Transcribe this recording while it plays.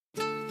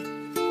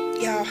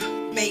Yeah,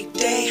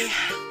 Mayday.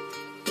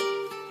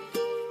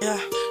 Yeah.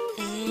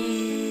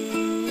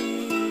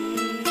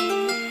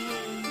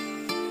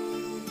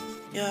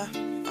 Yeah.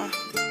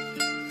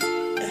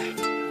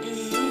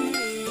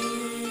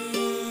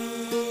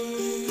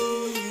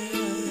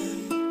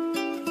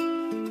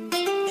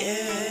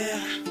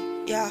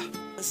 Yeah.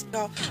 Let's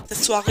go.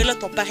 Cette soirée-là,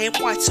 ton père et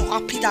moi étions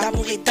remplis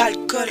d'amour et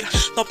d'alcool.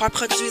 Ton père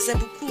produisait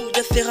beaucoup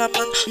de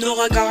phéromones. Nos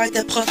regards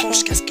étaient profonds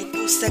jusqu'à ce que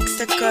nos sexes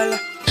se collent.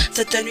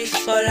 Cette nuit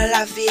folle,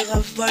 la vie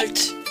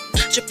revolte.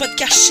 J'ai pas de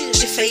cacher,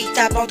 j'ai failli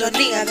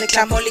t'abandonner avec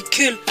la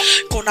molécule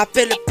qu'on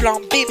appelle le plan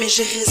B, mais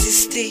j'ai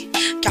résisté.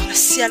 Car le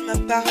ciel me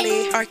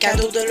parlait, un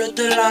cadeau de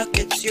l'au-delà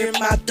que Dieu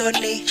m'a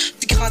donné.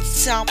 Tu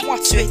grandissais en moi,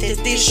 tu étais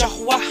déjà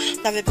roi.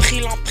 T'avais pris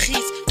l'emprise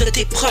de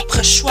tes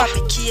propres choix.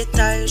 Mais qui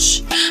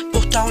étais-je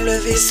pour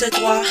t'enlever ce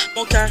droit?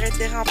 Mon cœur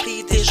était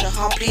rempli, déjà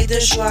rempli de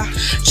joie.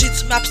 J'ai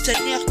dû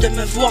m'abstenir de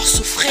me voir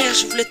souffrir.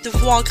 Je voulais te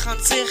voir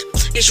grandir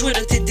et jouer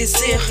de tes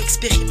désirs,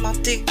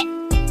 expérimenter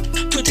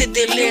tout est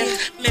délire,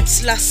 même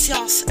si la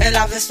science, elle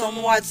avait son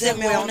mot à dire.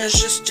 Mais on a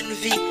juste une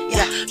vie,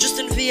 yeah, juste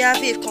une vie à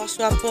vivre, qu'on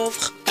soit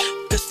pauvre,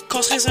 que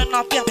construise un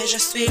empire. Mais je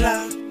suis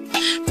là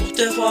pour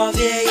te voir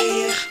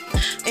vieillir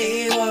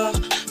et voir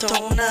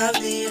ton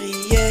avenir,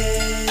 yeah.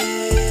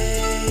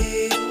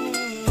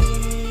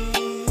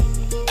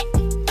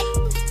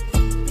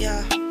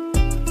 Yeah.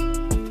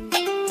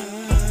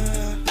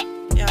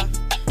 Yeah.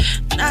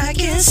 I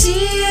can see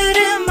it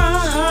in my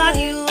heart,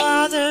 you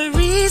are the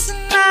reason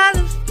I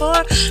live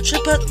for. Je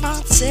peux pas te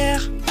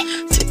mentir,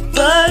 c'est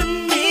pas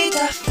une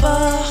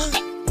métaphore.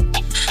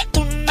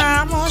 Ton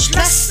amour, je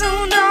la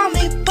sens dans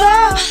mes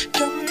pas,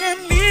 comme la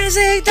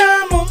musique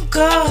dans mon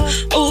corps.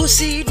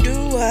 Aussi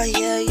doux,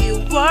 yeah,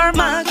 you are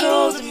my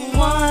golden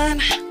one.